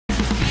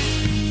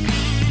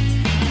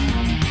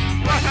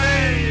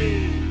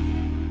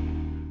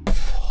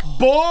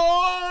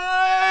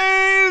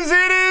Boys,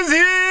 it is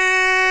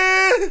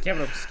here!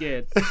 Kevin, I'm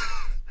scared.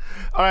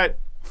 Alright,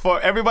 for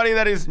everybody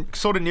that is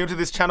sort of new to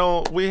this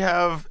channel, we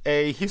have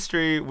a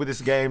history with this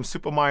game,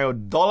 Super Mario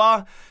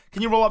Dollar.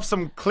 Can you roll up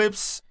some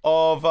clips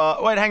of...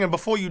 wait, hang on,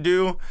 before you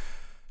do.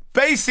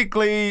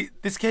 Basically,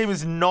 this game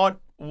is not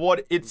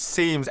what it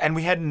seems, and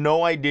we had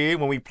no idea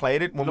when we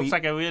played it. Looks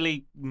like a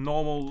really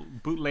normal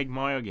bootleg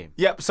Mario game.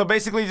 Yep, so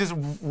basically just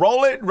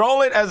roll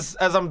it as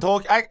I'm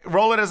talking.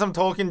 Roll it as I'm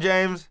talking,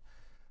 James.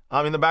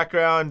 In the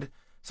background.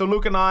 So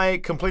Luke and I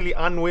completely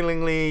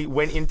unwillingly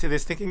went into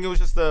this thinking it was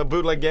just a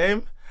bootleg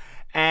game.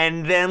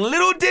 And then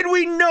little did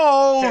we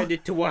know... Turned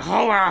it to a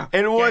horror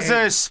It was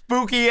game. a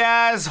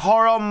spooky-ass,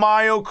 horror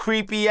Mario,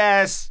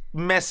 creepy-ass,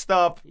 messed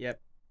up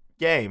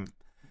game.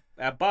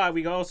 But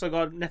we also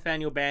got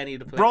Nathaniel Banny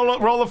to play.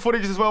 Roll the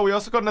footage as well. We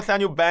also got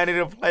Nathaniel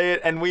Banny to play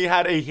it, and we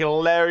had a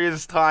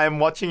hilarious time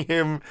watching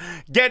him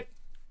get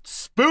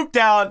spooked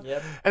out.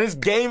 Yep. And this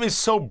game is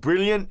so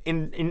brilliant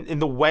in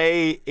the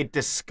way it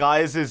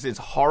disguises its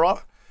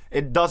horror.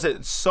 It does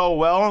it so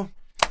well.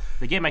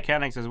 The game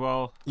mechanics as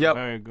well. Yep.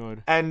 Very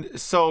good. And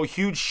so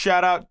huge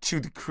shout out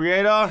to the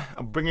creator.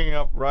 I'm bringing it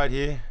up right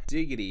here.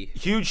 Diggity.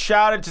 Huge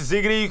shout out to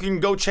Ziggity. You can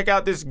go check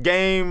out this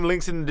game.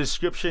 Links in the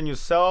description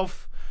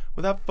yourself.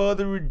 Without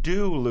further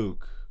ado,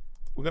 Luke,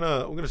 we're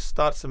gonna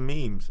start some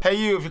memes. Hey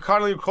you, if you're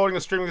currently recording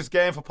or streaming this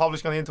game for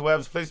publishing on the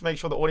interwebs, please make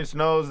sure the audience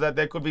knows that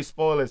there could be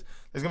spoilers.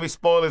 There's gonna be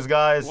spoilers,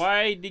 guys.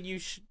 Why did you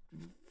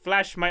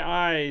flash my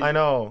eyes? I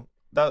know.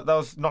 That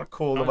was not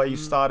cool the way you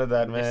started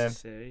that, man.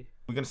 Necessary.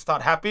 We're gonna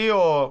start happy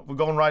or we're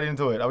going right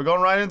into it? Are we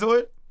going right into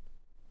it?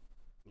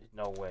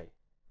 No way.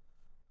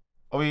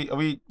 Are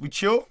we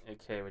chill?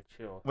 Okay, we're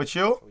chill. We're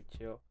chill? We're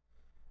chill.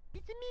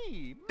 There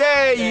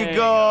There you you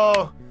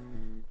go.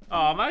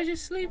 Oh, Mario's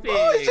just sleeping.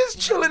 Oh, he's just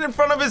chilling in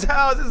front of his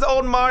house, his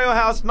old Mario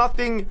house.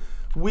 Nothing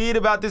weird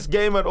about this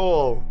game at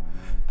all.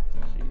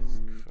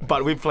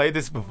 But we played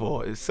this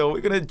before, so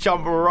we're gonna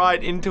jump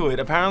right into it.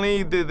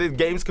 Apparently, the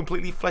game's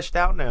completely fleshed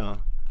out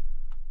now.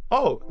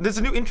 Oh, there's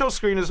a new intro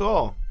screen as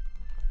well.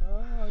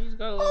 Oh, he's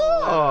got a little.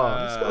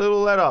 Oh, it's got a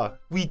little letter.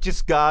 We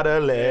just got a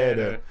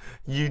letter.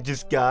 You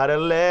just got a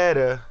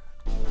letter.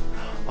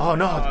 Oh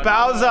no, it's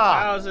Bowser!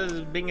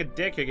 Bowser's being a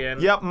dick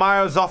again. Yep,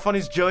 Mario's off on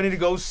his journey to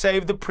go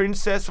save the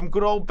princess from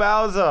good old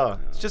Bowser.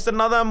 It's just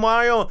another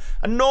Mario,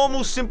 a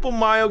normal, simple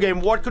Mario game.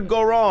 What could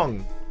go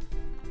wrong?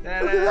 Look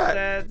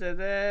at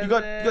that. You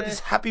got this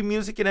happy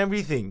music and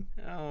everything.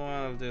 I don't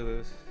want to do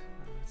this.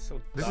 It's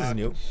so This dark is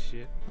new. and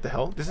Shit. What the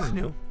hell? This is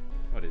new.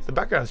 What is The it?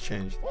 background's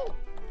changed.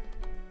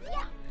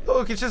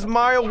 Look, it's just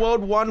Mario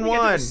World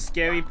 1-1.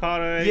 Scary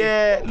part already.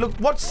 Yeah, look,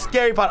 what's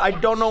scary part? I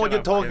don't know what Shut you're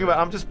up, talking Kevin. about.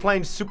 I'm just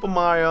playing Super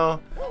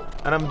Mario,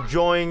 and I'm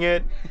enjoying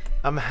it.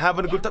 I'm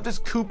having a good time. There's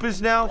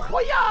Koopas now. Oh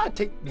yeah,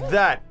 take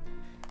that.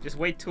 Just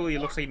wait till he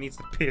looks like he needs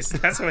to piss.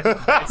 That's when.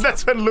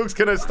 That's when Luke's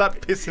gonna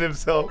start pissing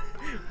himself.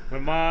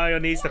 When Mario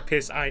needs to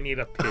piss, I need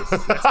a piss.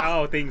 That's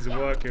how things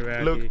work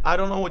around Look, here. I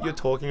don't know what you're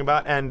talking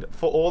about, and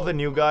for all the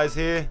new guys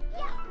here,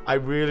 I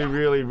really,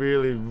 really,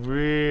 really,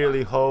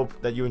 really hope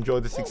that you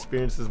enjoyed this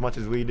experience as much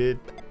as we did.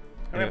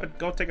 Hurry up and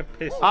go take a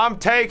piss. I'm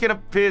taking a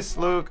piss,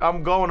 Luke.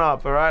 I'm going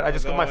up, all right? I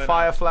just got my going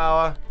fire up.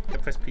 flower. Yeah,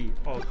 press P.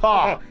 Oh.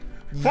 Oh.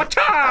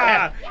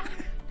 Whatcha!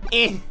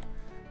 Eh.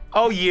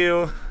 Oh,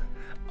 you.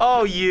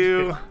 Oh,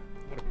 you.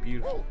 What a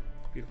beautiful,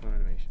 beautiful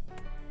animation.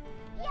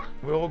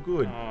 We're all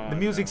good. Oh, The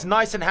music's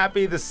nice and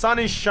happy. The sun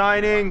is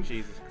shining.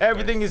 Jesus Christ.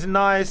 Everything is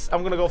nice.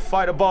 I'm gonna go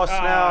fight a boss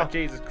now.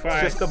 Jesus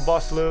Christ. It's just a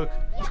boss, Luke.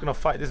 Just gonna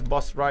fight this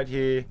boss right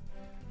here.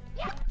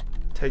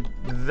 Take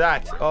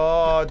that.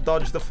 Oh,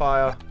 dodge the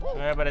fire.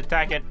 Yeah, but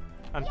attack it.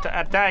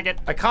 Attack it.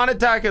 I can't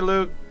attack it,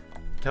 Luke.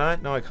 Can I?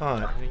 No, I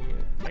can't.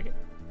 Attack it.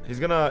 He's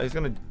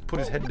gonna put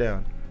his head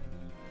down.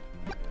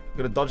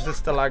 Gotta dodge the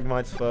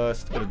stalagmites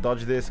first. Gotta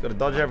dodge this. Gotta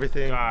dodge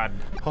everything. God.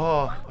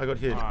 Oh, I got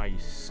hit. Oh, you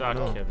suck,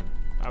 No. Kevin.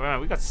 I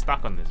mean, we got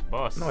stuck on this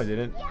boss. No, I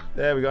didn't.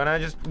 There we go. And I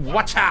just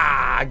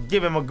watcha!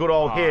 Give him a good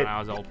old hit. That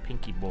was old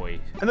Pinky Boy.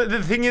 And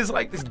the thing is,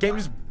 like, this game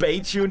just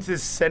baits you into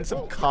this sense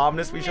of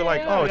calmness, which you're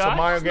like, oh, it's a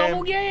Mario It's a game.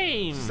 normal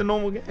game. It's just a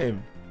normal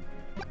game.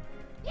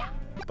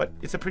 But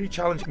it's a pretty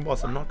challenging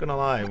boss. I'm not gonna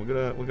lie. We're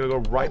gonna go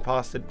right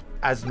past it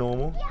as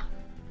normal.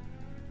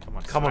 Come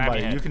on, Come on, slam buddy.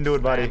 your head. You can do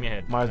it, buddy. Slam your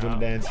head. Mario's doing No.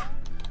 the dance.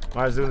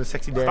 Mario's doing the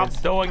sexy dance.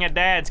 Stop doing a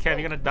dance, Kevin.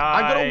 You're gonna die.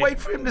 I gotta wait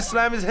for him to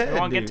slam his head. You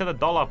won't get dude. to the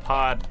dollar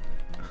part.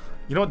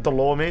 You know what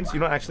dolor means? You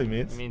know what it actually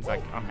means? It means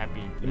like I'm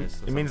happy.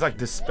 It means like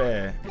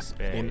despair.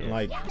 Despair, In yeah.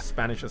 like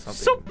Spanish or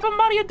something. Super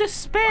Mario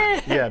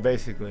Despair. Yeah,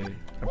 basically.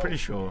 I'm pretty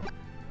sure.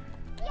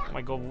 Oh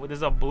my god,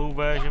 there's a blue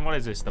version. What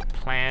is this? The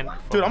plant.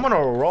 Dude, I'm on a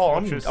roll.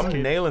 I'm Fortress I'm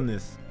Kid. nailing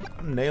this.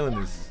 I'm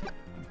nailing this.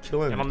 I'm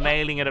killing You're it. not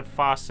nailing it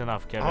fast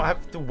enough, Kevin. I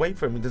have to wait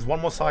for him. There's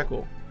one more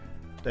cycle.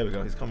 There we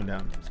go. He's coming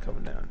down. He's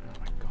coming down. Oh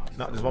my god.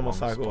 No, there's one more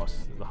cycle.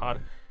 Boss. The hard.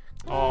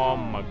 Oh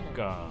my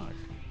god.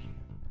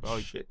 Oh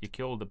Shit. You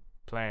killed the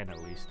plant at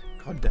least.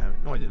 God damn it.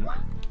 No, I didn't.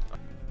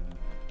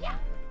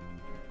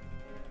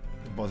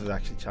 The boss is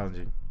actually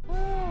challenging.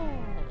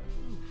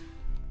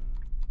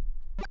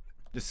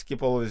 Just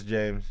skip all of this,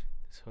 James.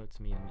 This hurts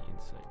me on the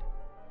inside.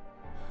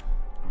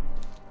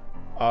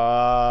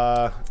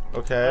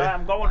 Okay.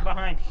 I'm going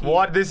behind here.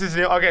 What? This is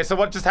new. Okay, so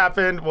what just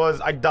happened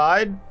was I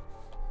died,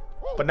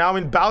 but now I'm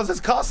in Bowser's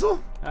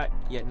castle?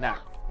 Yeah, nah.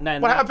 Nah,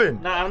 What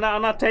happened? Nah,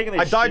 I'm not taking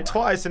this I died shit.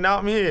 twice and now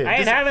I'm here. I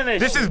ain't having this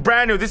This shit. is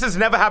brand new. This has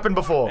never happened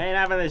before. I ain't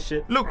having this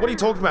shit. Look, what are you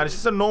talking about? It's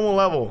just a normal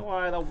level.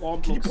 Why the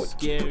womp Can you looks put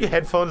scary? your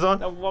headphones on?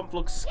 The womp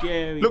looks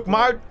scary. Look,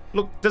 Mario.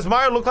 Look, does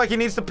Mario look like he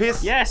needs to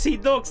piss? Yes, he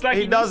looks like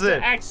He he needs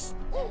doesn't.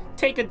 to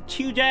take a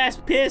huge ass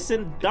piss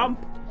and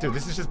dump. Dude,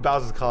 this is just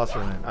Bowser's castle,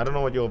 man. I don't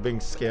know what you're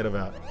being scared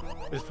about.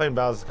 We're just playing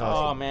Bowser's castle.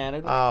 Oh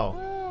man.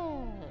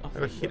 Ow. I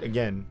got hit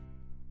again.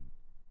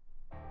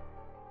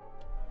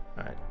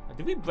 Alright.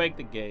 Did we break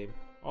the game?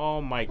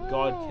 Oh my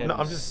god, Kevin. No,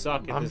 I'm just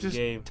suck at this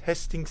game.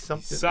 testing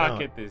something Suck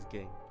out. at this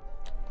game.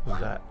 What's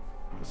that?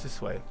 What's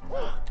this way?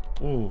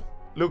 Ooh.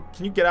 Luke,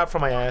 can you get out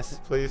from my ass,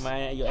 please?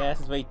 Your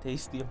ass is very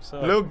tasty. I'm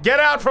sorry. Luke, get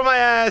out from my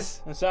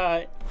ass! I'm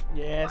sorry.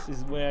 Your ass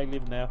is where I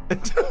live now.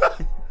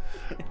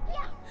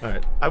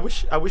 Alright. I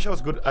wish I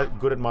was good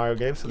at Mario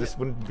games, so this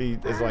wouldn't be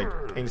as like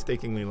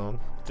painstakingly long.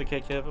 It's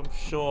okay, Kev. I'm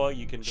sure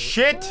you can do it.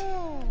 Shit!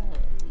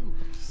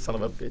 Son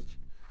of a bitch.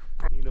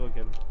 You know it,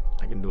 Kevin.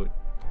 I can do it.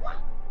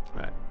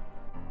 Alright.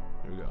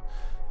 Here we go.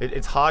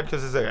 It's hard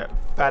because there's a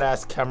fat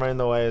ass camera in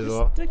the way as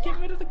well. Just get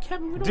rid of the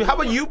camera. Dude, how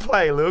about you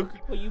play, Luke?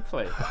 Well, you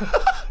play.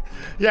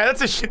 Yeah,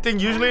 that's a shit thing.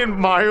 Usually in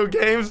Mario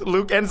games,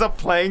 Luke ends up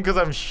playing because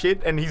I'm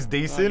shit and he's Oh,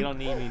 decent. you don't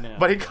need me now.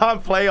 But he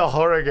can't play a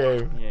horror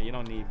game. Yeah, you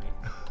don't need me.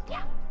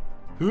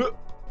 Alright,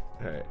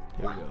 here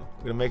we go.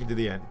 We're gonna make it to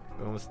the end.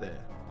 We're almost there.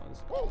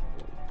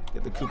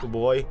 Get the Koopa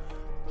boy.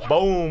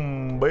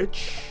 Boom,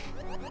 bitch.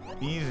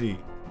 Easy.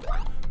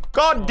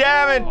 God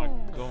damn it! Oh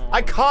my god.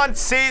 I can't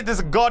see it. There's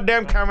a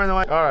goddamn camera in the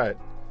way. Alright.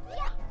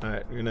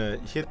 Alright, we're gonna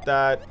hit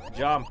that.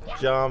 Jump.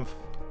 Jump.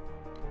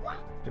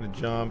 Gonna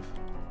jump.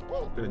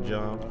 Gonna I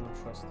jump.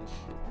 don't trust this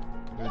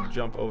shit. Gonna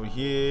jump over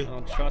here. I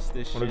don't trust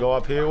this shit. Wanna go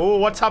up here? Oh,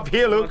 what's up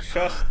here, I don't Luke?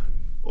 trust.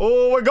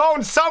 Oh, we're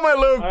going somewhere,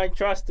 Luke. I don't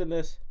trust in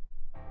this.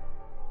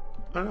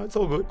 I don't know, it's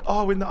all good.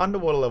 Oh, we're in the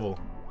underwater level.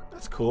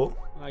 That's cool.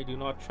 I do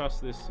not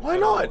trust this. Why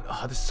not?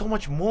 Oh, there's so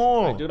much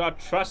more. I do not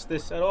trust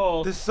this at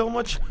all. There's so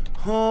much.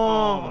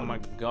 Oh my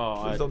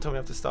god. Please don't tell me I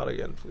have to start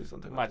again. Please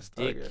don't tell me I My have to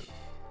start dick. again.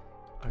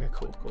 Okay,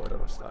 cool. I don't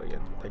have to start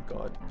again. Thank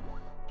God.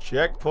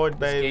 Checkpoint,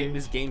 baby.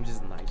 This game's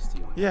just nice to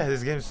you. Yeah,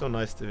 this game's so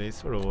nice to me.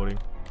 It's so rewarding.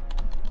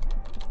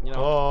 You know,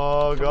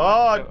 Oh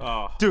God.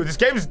 Oh, Dude, this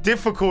game's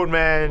difficult,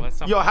 man. Well,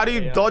 Yo, how do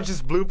you yeah. dodge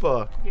this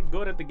blooper? get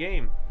good at the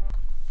game.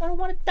 I don't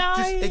want to die.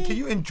 Just, hey, can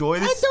you enjoy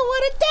this? I don't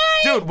want to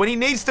die. Dude, when he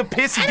needs to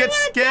piss, it gets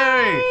wanna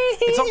scary. die.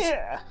 It's al-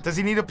 Yeah. Does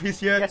he need a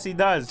piss yet? Yes, he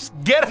does.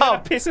 Get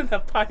up. Piss in the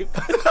pipe.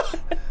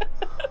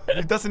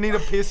 He doesn't need a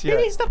piss He yet.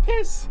 needs to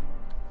piss.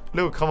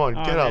 Luke, come on,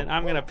 Oh, get man, up.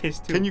 I'm gonna piss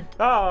too. Can you-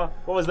 Oh,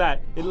 what was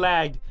that? It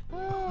lagged.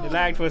 It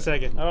lagged for a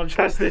second. I don't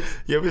trust this.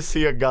 You ever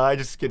see a guy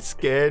just get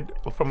scared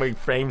from a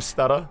frame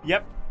stutter?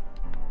 Yep.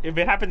 If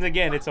it happens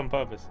again, it's on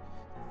purpose.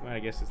 Well, I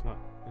guess it's not.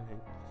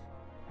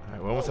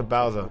 Alright, we're almost at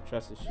Bowser.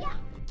 Trust this shit.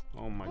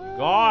 Oh my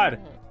god.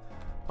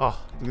 Oh,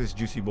 look at this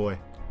juicy boy.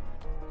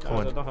 Come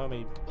Bowser, on. don't hurt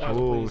me. Bowser,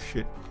 Oh please.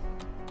 shit.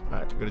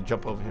 Alright, we're gonna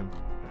jump over him.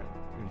 Alright,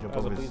 we're gonna jump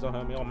Bowser, over please his. don't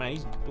hurt me. Oh man,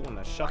 he's doing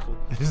the shuffle.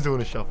 He's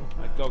doing a shuffle.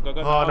 Like, go.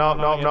 Oh no,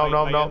 no.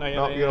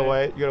 You gotta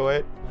wait. You gotta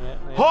wait. Yeah.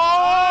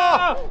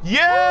 Oh!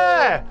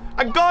 Yeah!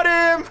 I got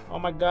him! Oh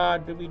my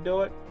god, did we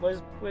do it?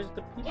 Where's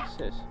the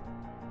princess?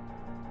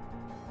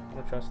 I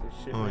don't trust this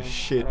shit. Oh man.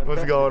 shit, I don't what's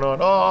trust going on?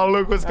 Oh,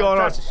 look what's I don't going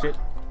on. trust this shit.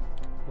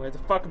 Where's the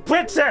fucking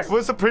princess?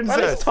 Where's the Where's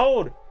princess?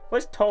 Toad?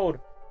 Where's Toad?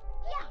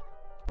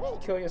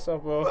 Just kill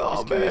yourself, bro. Oh,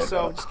 Just kill man,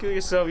 yourself. no. Just kill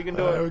yourself. You can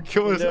do it.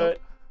 Kill You can do myself.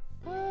 it.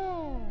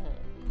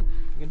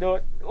 You can do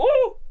it.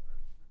 Ooh!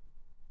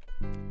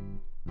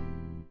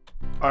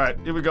 Alright,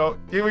 here we go.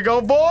 Here we go,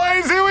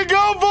 boys! Here we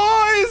go,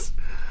 boys!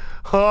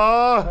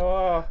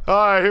 Oh.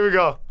 Alright, here we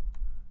go.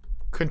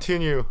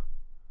 Continue.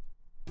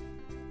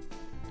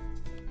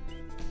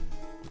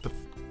 What the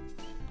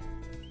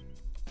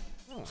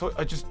So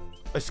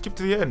I skipped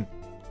to the end.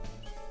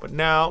 But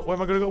now, where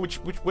am I gonna go?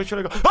 Where should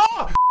I go?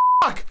 Ah!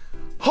 Fuck!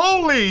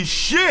 Holy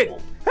shit!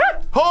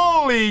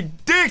 Holy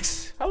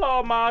dicks!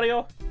 Hello,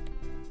 Mario.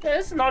 Yeah,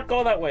 let's not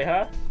go that way,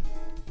 huh?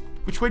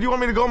 Which way do you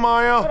want me to go, I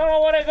Mario?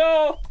 don't want to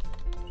go.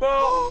 Bro,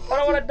 I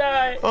don't want to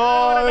die.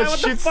 Oh, that what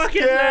the shit's fuck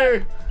scary.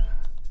 is that?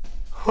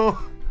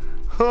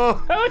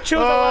 Oh, I would choose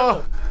a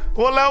level.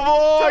 What level?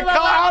 I Choose a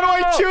can't. How do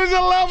I level. choose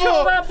a level?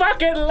 Choose a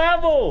fucking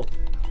level.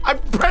 I'm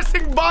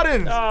pressing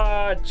buttons.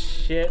 Oh,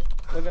 shit.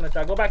 We're gonna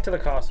die. Go back to the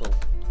castle.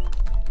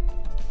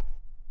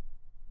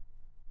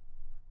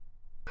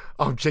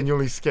 I'm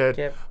genuinely scared.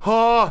 Yep.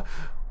 Oh,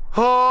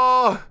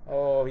 oh,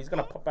 Oh, he's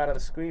gonna pop out of the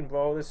screen,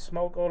 bro. There's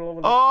smoke all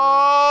over the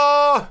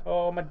oh,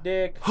 Oh, my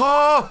dick.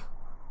 oh.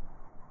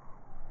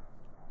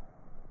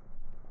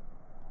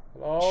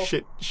 Hello?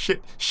 Shit.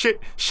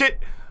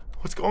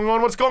 What's going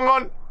on? What's going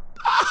on?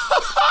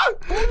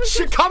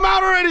 Shit, come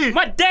out already.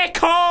 My dick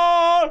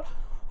hole!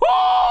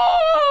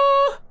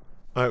 Oh!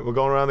 Alright, we're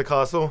going around the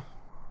castle.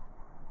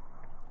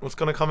 What's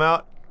gonna come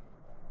out?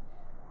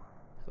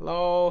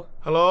 Hello?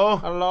 Hello?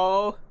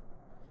 Hello?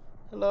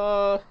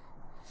 Hello?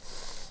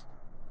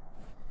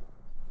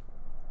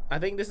 I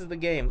think this is the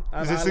game.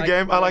 Is this the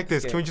game? I like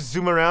this. Can we just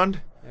zoom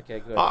around? Okay,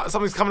 good.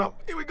 Something's coming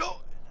up. Here we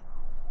go.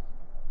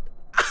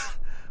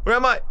 Where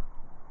am I?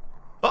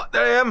 Oh,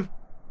 there I am.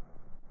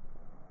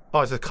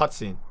 Oh, it's a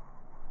cutscene.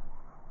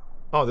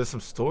 Oh, there's some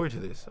story to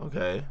this.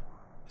 Okay.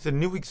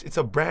 It's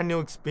a brand new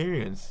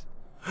experience.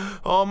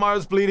 Oh,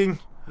 Mario's bleeding.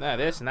 Now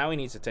he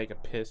needs to take a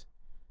piss.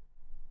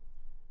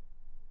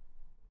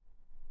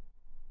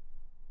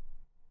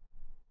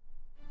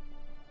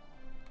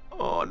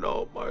 Oh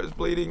no, Mario's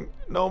bleeding.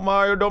 No,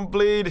 Mario, don't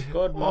bleed.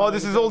 Good, Mario, oh,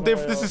 this is all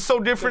different. This is so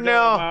different Good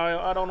now. Mario,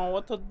 I don't know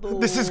what to do.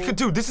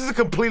 Dude, this is a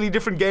completely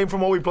different game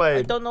from what we I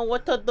played. don't know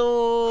what to do.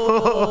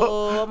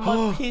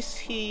 I'm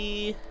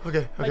pissy.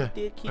 Okay. Alright,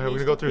 we're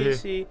gonna go through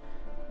here.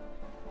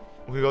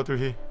 We're gonna go through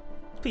here.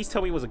 Please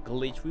tell me it was a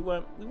glitch. We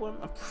weren't.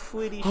 I'm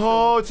pretty sure.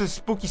 Oh, it's a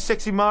spooky,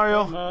 sexy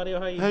Mario. Hey, Mario,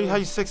 how you Hey, doing? how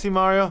you sexy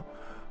Mario?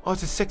 Oh,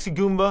 it's a sexy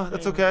Goomba.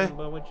 That's okay.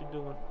 Goomba, what you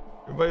doing?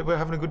 Everybody, we're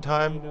having a good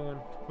How you time. doing?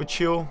 We're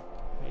chill.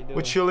 How you doing?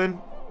 We're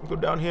chilling. Go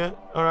down here.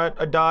 Alright,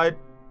 I died.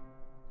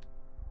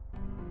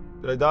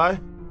 Did I die?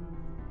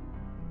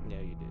 Yeah,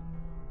 you did.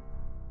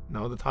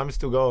 No, the time is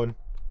still going.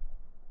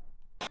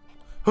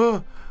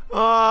 Oh,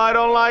 I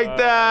don't like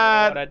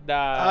that.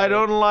 I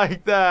don't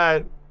like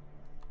that.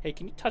 Hey,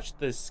 can you touch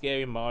the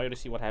scary Mario to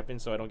see what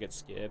happens so I don't get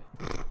scared?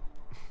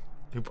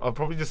 I'll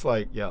probably just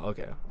like, yeah,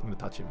 okay. I'm gonna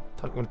touch him.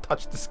 I'm gonna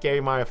touch the scary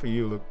Mario for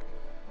you, look.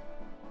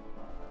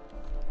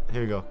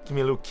 Here we go. Give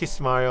me a little kiss,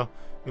 Mario.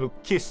 A little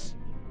kiss.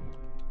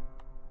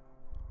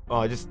 Oh,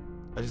 I just,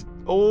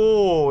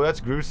 oh, that's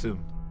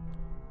gruesome.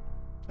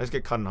 I just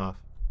get cut in half.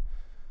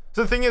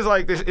 So the thing is,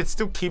 like, it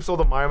still keeps all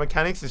the Mario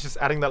mechanics. It's just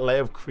adding that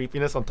layer of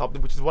creepiness on top,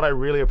 which is what I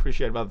really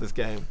appreciate about this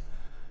game.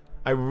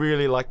 I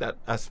really like that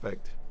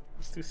aspect.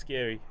 It's too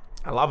scary.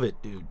 I love it,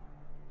 dude.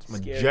 It's my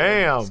Scarier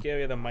jam.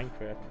 Scarier than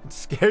Minecraft.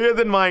 It's scarier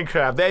than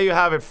Minecraft. There you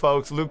have it,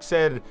 folks. Luke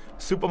said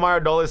Super Mario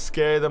Doll is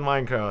scarier than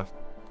Minecraft.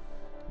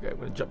 Okay, I'm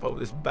gonna jump over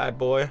this bad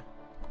boy.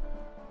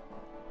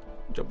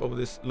 Jump over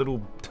this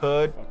little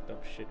turd. Fucked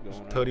up shit going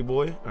on. Turdy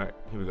boy. Alright,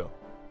 here we go.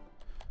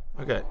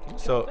 Okay,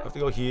 so I have to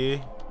go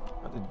here.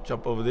 I have to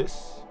jump over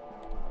this.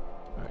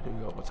 Alright, here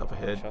we go. What's up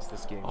ahead? Trust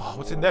this game. Oh,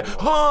 what's in there?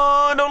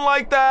 Oh, I don't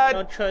like that. I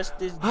don't trust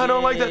this game. I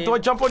don't like that. Do I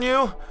jump on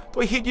you?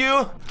 Do I hit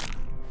you?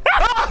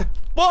 Ah!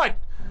 What?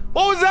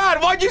 What was that?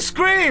 Why'd you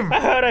scream? I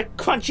heard a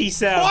crunchy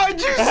sound. Why'd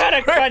you I heard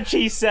a scream?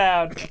 crunchy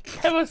sound.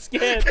 I was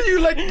scared. Can you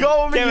let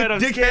go of me, Damn you it,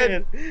 I'm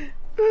dickhead? scared.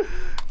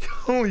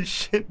 Holy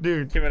shit,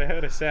 dude. Give it, I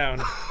heard a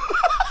sound.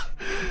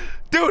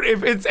 Dude,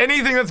 if it's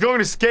anything that's going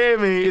to scare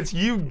me, it's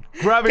you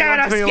grabbing Damn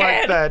it, onto me I'm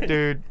like scared. that,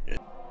 dude.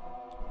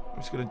 I'm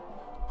just gonna.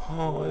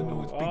 Oh, I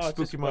know it's big it's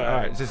spooky just Mario. bad.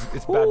 Alright,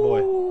 it's bad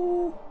boy.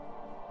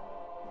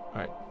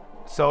 Alright.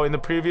 So in the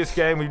previous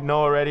game, we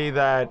know already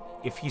that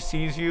if he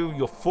sees you,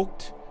 you're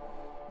fucked.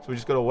 So we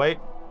just gotta wait.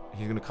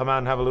 He's gonna come out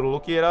and have a little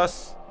looky at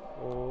us.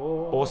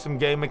 Oh. Awesome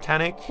game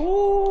mechanic.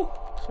 Ooh,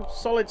 some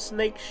solid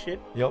snake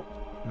shit. Yep.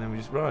 And then we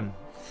just run.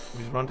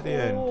 We just run to the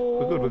end.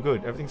 We're good, we're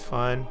good. Everything's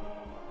fine.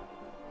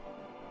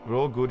 We're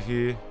all good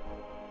here.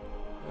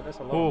 Oh, that's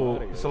a lot Oh, of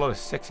there's a lot of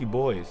sexy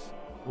boys.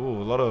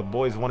 Ooh, a lot of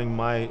boys wanting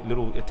my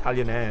little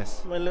Italian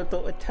ass. My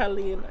little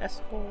Italian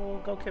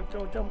asshole. Go, Kev,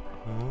 jump.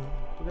 Oh,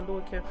 You can do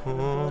it, Kev. You can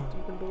do it.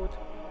 You can do it.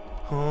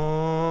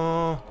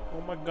 oh.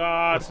 Oh my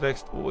god. What's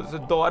next? Oh, it's a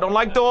door. I don't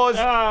like doors.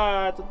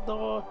 Ah, it's a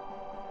door.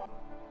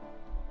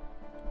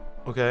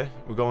 Okay,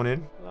 we're going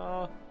in.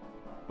 Hello.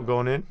 We're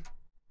going in.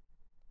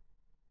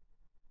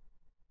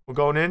 We're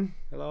going in.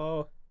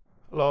 Hello.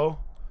 Hello.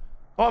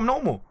 Oh, I'm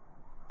normal.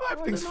 Oh,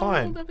 everything's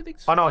fine.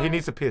 Everything's Oh no, fine. he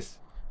needs to piss.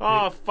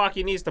 Oh fuck,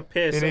 he needs to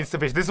piss. He needs to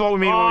piss. This is what we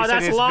mean when Oh, we say he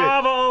that's needs to piss.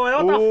 lava.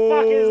 Oh, what the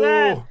fuck is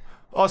that?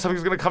 Oh,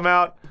 something's gonna come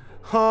out.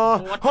 Oh,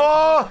 What the-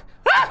 oh,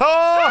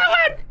 oh.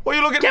 Kevin! What are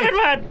you looking at? Kevin,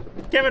 run!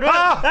 Kevin, run!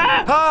 Ah!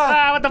 Ah! Ah!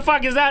 Ah! What the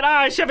fuck is that?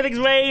 Ah, everything's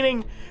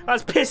raining.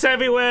 There's piss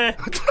everywhere.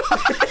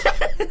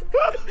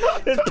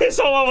 There's piss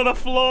all over the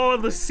floor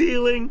and the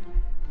ceiling.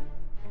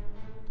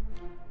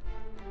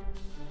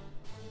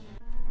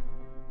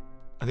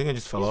 I think I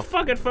just fell off.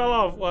 Fucking fell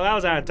off. Well, that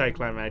was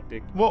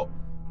anticlimactic. What?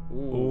 Ooh.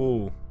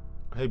 Ooh.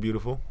 Hey,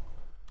 beautiful.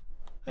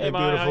 Hey,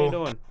 man, how you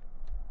doing?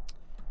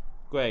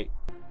 Great.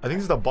 I think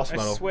this is the boss I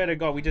battle. swear to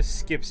God, we just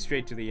skipped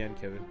straight to the end,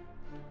 Kevin.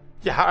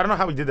 Yeah, I don't know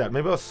how we did that.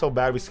 Maybe it was so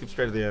bad we skipped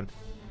straight to the end.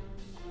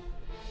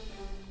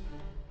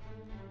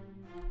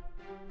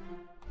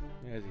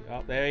 Where is he?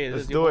 Oh, there he is.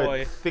 Let's There's your do boy.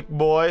 it. Thick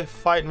boy,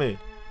 fight me.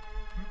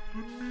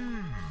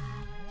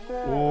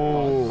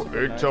 Ooh,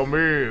 it's a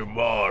me,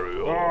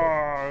 Mario.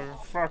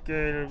 Oh,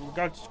 fucking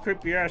got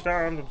creepy ass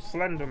arms of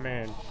Slender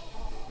Man.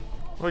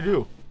 What do I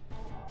do?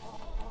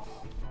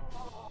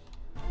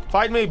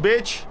 Fight me,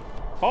 bitch.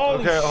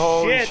 Holy Okay,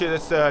 holy shit. shit,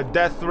 it's a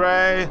death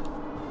ray.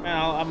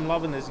 Man, I'm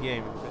loving this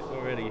game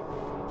already.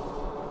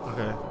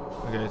 Okay,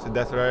 okay, it's a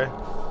death ray.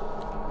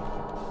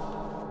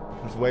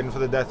 I'm just waiting for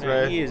the death Man,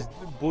 ray. he is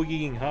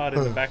boogieing hard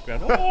in the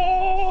background.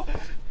 Oh!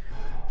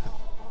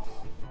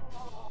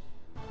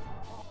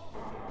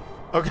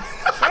 Okay.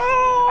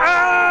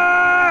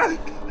 Ah!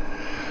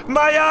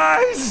 My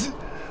eyes!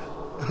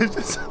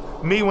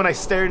 Me when I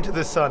stare into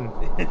the sun.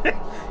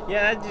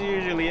 Yeah, that's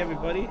usually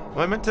everybody. Am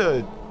I meant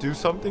to do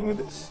something with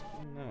this?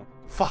 No.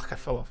 Fuck, I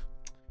fell off.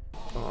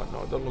 Oh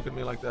no, don't look at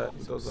me like that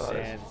with those eyes.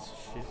 Sand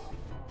shit.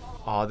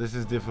 Oh, this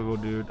is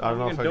difficult, dude. I don't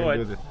know if I can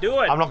do this. Do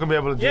it. I'm not gonna be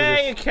able to do this.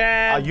 Yeah, you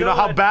can. You know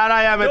how bad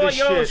I am at this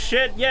shit.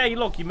 Shit. Yeah, you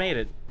look, you made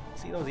it.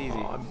 See, that was easy.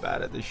 Oh, I'm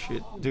bad at this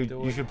shit. Dude,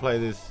 you should play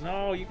this.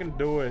 No, you can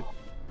do it.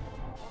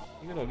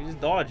 You can look, you just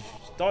dodge.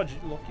 Just dodge.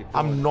 Look,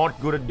 I'm not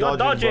good at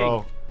dodging,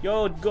 bro.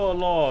 Yo, go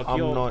look.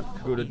 I'm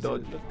not good at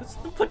dodging.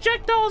 The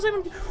projectiles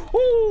even.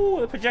 Ooh,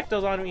 the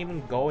projectiles aren't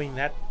even going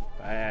that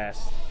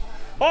fast.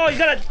 Oh, you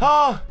got it.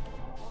 Huh?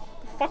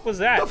 The fuck was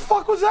that? The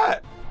fuck was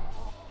that?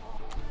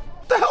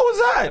 What the hell was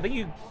I that? think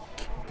you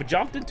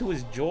jumped into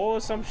his jaw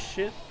or some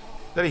shit.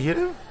 Did he hit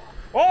him?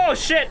 Oh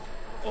shit!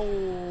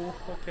 Oh,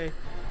 okay.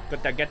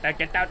 Get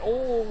that.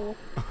 Oh.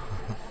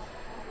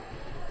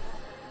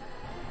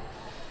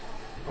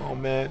 Oh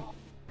man,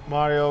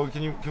 Mario,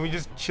 can we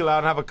just chill out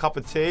and have a cup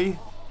of tea?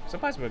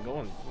 Sometimes we're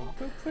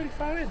pretty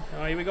far in.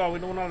 Oh, here we go. We're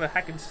doing all the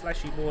hack and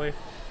slashy boy.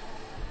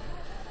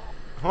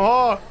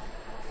 Oh,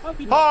 How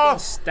have you not been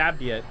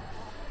stabbed yet?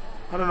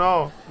 I don't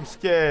know. I'm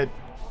scared.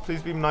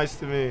 Please be nice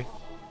to me.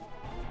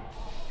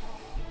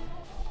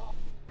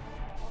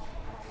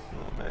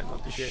 Oh man,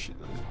 not this shit.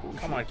 Not this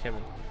bullshit. Come on,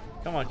 Kevin.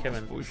 Come on,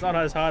 Kevin. It's not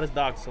as hard as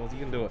Dark Souls. You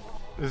can do it.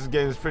 This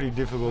game is pretty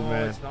difficult, No,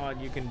 man. it's not.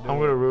 You can do it. I'm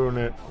gonna ruin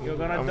it. You're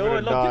gonna I'm do gonna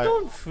it. Look, die. you're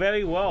doing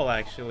very well,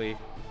 actually.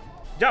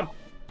 Jump.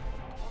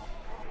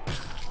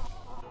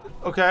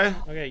 Okay.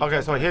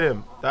 Okay, So I hit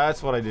him.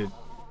 That's what I did.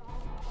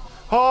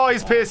 Oh,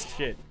 he's pissed.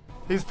 Shit.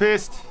 He's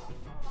pissed.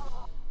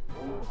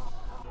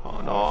 Oh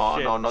no,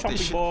 Shit. no, not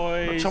this Chumpy shit.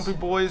 boys. Not chumpy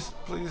boys,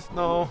 please,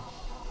 no.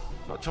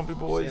 Not chumpy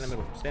boys. Stay in the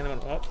middle. Stay in the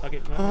middle. Oh,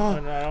 okay.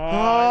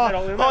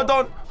 Oh,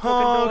 don't.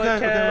 Oh,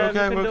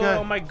 okay.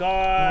 Oh my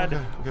god.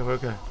 Okay, we're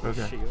okay.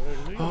 Shit,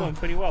 you're doing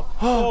pretty well.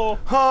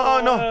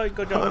 No.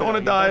 Go jump. I don't want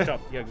to Go die.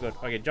 jump. Yeah, good.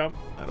 Okay, jump.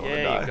 I don't want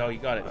to Yeah, die. you go. You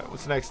got it. Alright,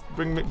 what's next?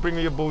 Bring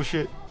me your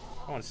bullshit.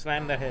 Come on,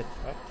 slam that head.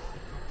 Oh.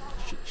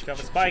 Shit, Got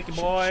the spiky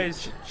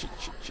boys.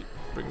 Shit.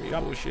 Bring me your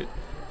Jump. bullshit.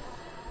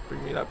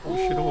 Bring me that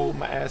bullshit hole,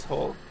 my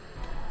asshole.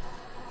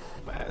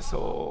 My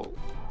asshole.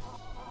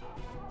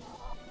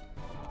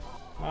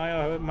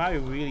 Mario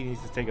really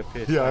needs to take a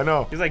piss. Yeah, I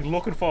know. He's like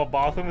looking for a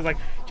bathroom. He's like,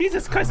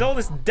 Jesus Christ, all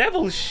this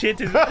devil shit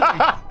is really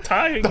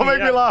tiring Don't me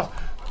make me out."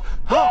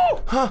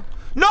 laugh.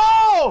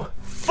 No!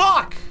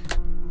 Fuck!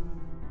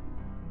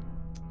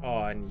 Oh,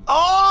 I need.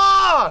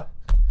 Oh!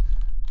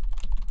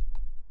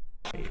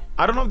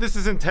 I don't know if this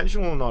is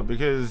intentional or not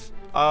because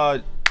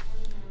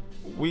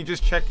we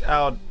just checked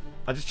out.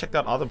 I just checked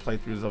out other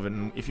playthroughs of it,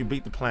 and if you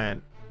beat the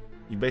plant,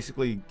 you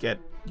basically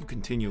you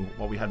continue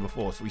what we had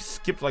before. So we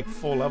skipped like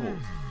 4 levels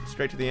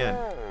straight to the end.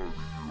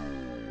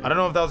 I don't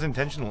know if that was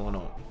intentional or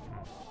not.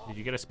 Did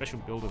you get a special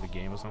build of the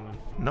game or something?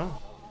 No,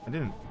 I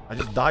didn't. I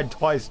just died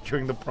twice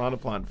during the piranha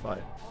plant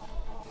fight.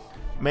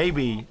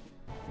 Maybe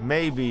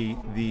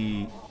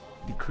the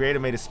creator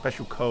made a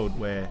special code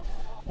where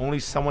only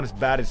someone as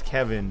bad as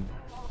Kevin,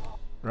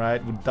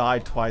 right, would die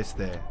twice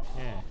there.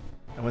 Yeah.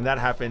 And when that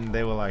happened,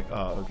 they were like,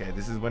 oh, okay,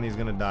 this is when he's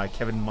gonna die.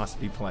 Kevin must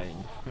be playing.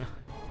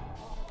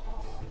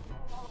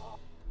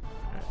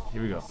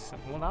 Here we go.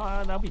 Well,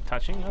 that'll be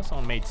touching.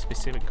 Someone made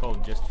specific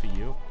code just for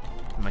you.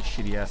 My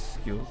shitty ass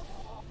skills.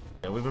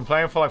 Yeah, we've been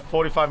playing for like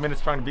 45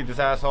 minutes trying to beat this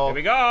asshole. Here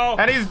we go.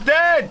 And he's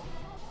dead!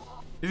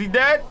 Is he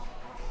dead?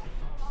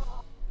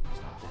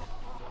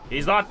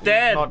 He's not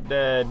dead. Not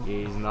dead.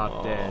 He's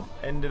not dead.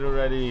 Ended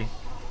already.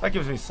 That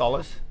gives me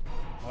solace.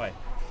 Why?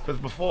 Because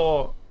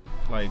before,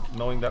 like,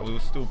 knowing that we were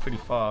still pretty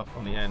far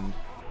from the end.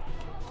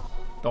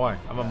 Don't worry,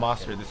 I'm a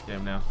master at this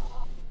game now.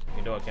 You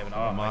can do it, Kevin.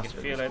 Oh, I can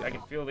master feel this it. I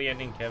can feel the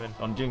ending, Kevin.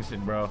 Don't jinx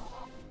it, bro.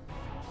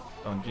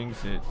 Don't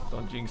jinx it.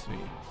 Don't jinx me.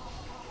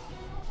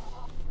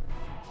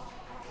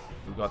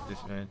 We got this,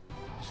 man.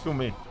 Just feel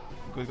me.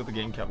 We got the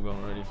game cap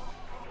going already.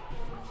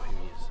 Oh, here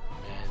he is.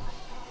 Man,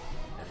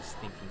 that is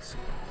stinking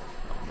super.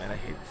 Oh, man, I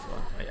hate this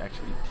one. I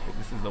actually hate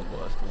this. Is the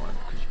worst one.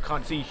 Because you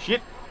can't see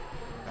shit.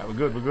 Alright, we're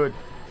good. We're good.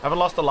 I haven't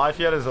lost a life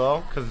yet as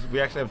well. Because we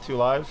actually have 2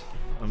 lives.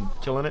 I'm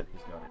killing it.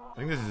 He's got it. I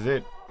think this is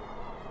it.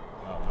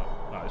 Oh,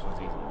 no, this one's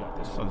easy. You got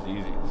this. This one's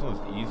easy. This one's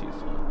the easiest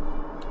one.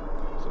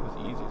 This one's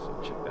the easiest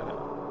one. Check that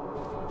out.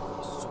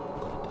 He's so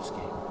good at this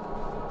game.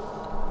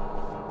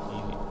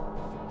 Easy.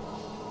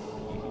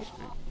 Easy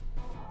street.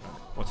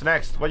 What's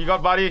next? What you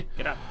got, buddy?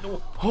 Get up.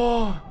 No.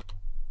 Oh.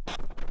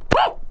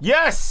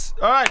 Yes!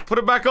 Alright, put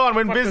it back on.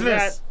 We're in What the fuck was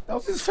business. That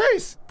was his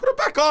face. Put it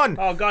back on.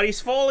 Oh god,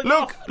 he's falling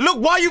Look, off. look,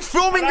 why are you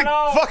filming the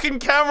fucking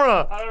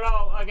camera? I don't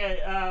know.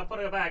 Okay, put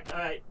it back.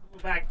 Alright,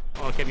 back.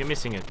 Oh, okay, you're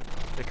missing it.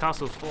 The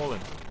castle's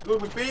fallen.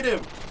 Look, we beat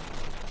him.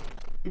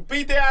 We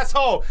beat the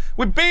asshole.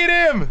 We beat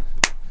him.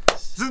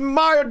 This is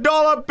Mario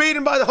Dollar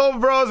beaten by the Hobo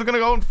Bros. We're gonna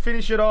go and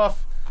finish it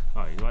off.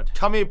 Oh, you what?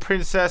 Come here,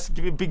 princess.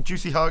 Give me a big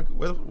juicy hug.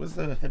 Where's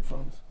the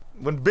headphones?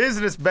 We're in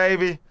business,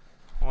 baby.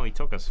 Oh, he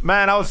took us.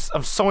 Man, I'm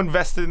so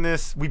invested in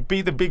this. We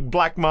beat the big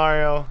black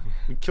Mario.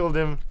 We killed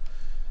him.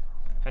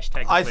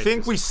 Hashtag I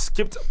think we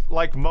skipped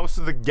like most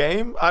of the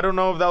game. I don't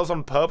know if that was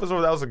on purpose or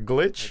if that was a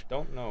glitch. I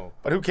don't know.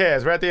 But who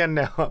cares? We're at the end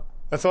now.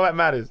 That's all that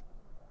matters.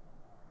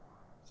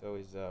 So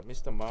is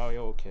Mr.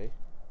 Mario okay?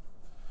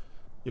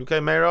 You okay,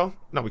 Mario?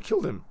 No, we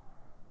killed him.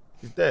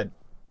 He's dead.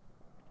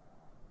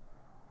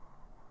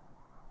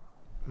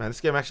 Man,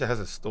 this game actually has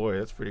a story.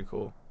 That's pretty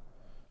cool.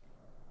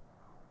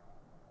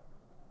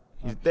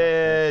 He's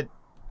dead.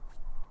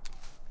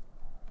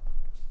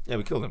 Yeah,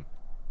 we killed him.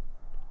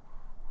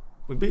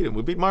 We beat him.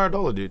 We beat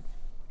Maradona, dude.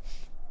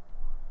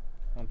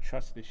 I don't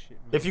trust this shit,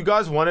 man. If you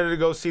guys wanted to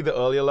go see the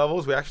earlier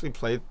levels, we actually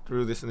played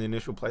through this in the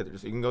initial playthrough,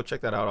 so you can go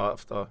check that out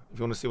after if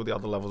you want to see what the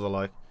other levels are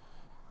like.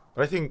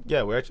 But I think,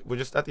 yeah, we're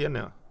just at the end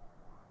now.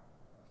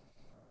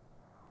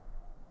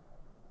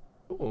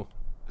 Oh,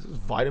 this is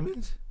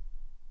vitamins?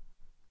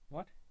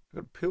 What? I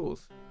got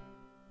pills.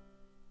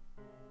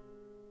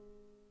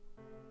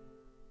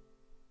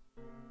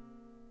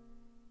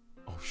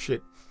 Oh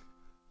shit.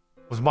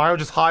 Was Mario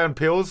just high on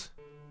pills?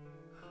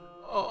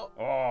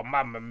 Oh,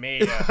 mamma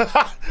mia.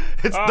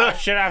 It's I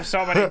should have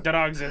so many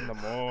drugs in the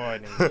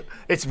morning.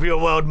 It's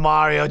real world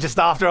Mario just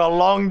after a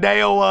long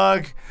day of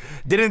work.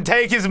 Didn't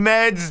take his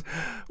meds.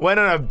 Went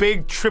on a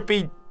big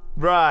trippy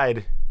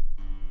ride.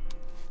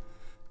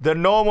 The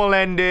normal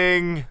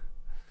ending.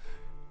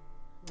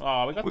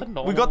 Oh, we got the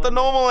normal. We got the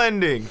normal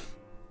ending.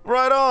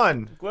 Right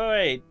on.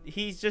 Wait,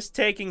 he's just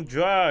taking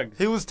drugs.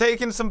 He was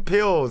taking some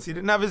pills. He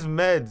didn't have his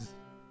meds.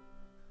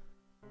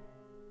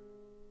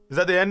 Is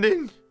that the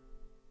ending?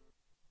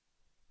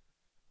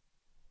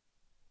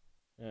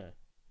 Yeah.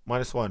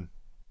 -1.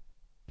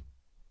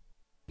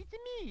 It's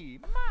me,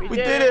 We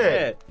did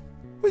it.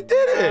 We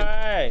did it.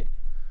 Alright.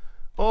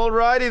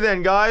 Alrighty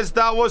then, guys.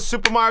 That was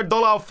Super Mario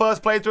Dollar, our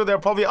first playthrough. There are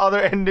probably other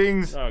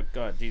endings. Oh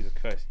god, Jesus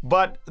Christ.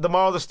 But the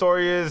moral of the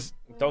story is,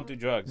 Don't do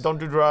drugs. don't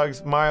do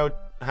drugs. Mario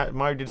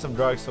did some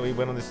drugs, so he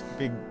went on this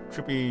big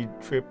trippy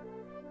trip.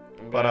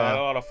 But had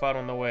a lot of fun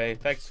on the way.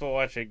 Thanks for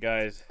watching,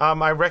 guys.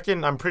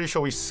 I'm pretty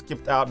sure we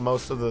skipped out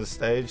most of the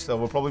stage, so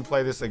we'll probably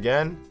play this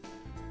again.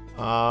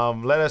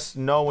 Let us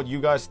know what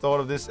you guys thought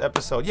of this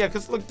episode. Yeah,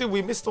 because look, dude,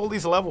 we missed all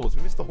these levels.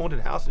 We missed the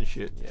haunted house and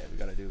shit. Yeah, we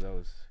gotta do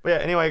those. But yeah,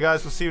 anyway,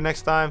 guys, we'll see you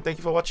next time. Thank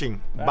you for watching.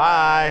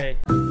 Bye.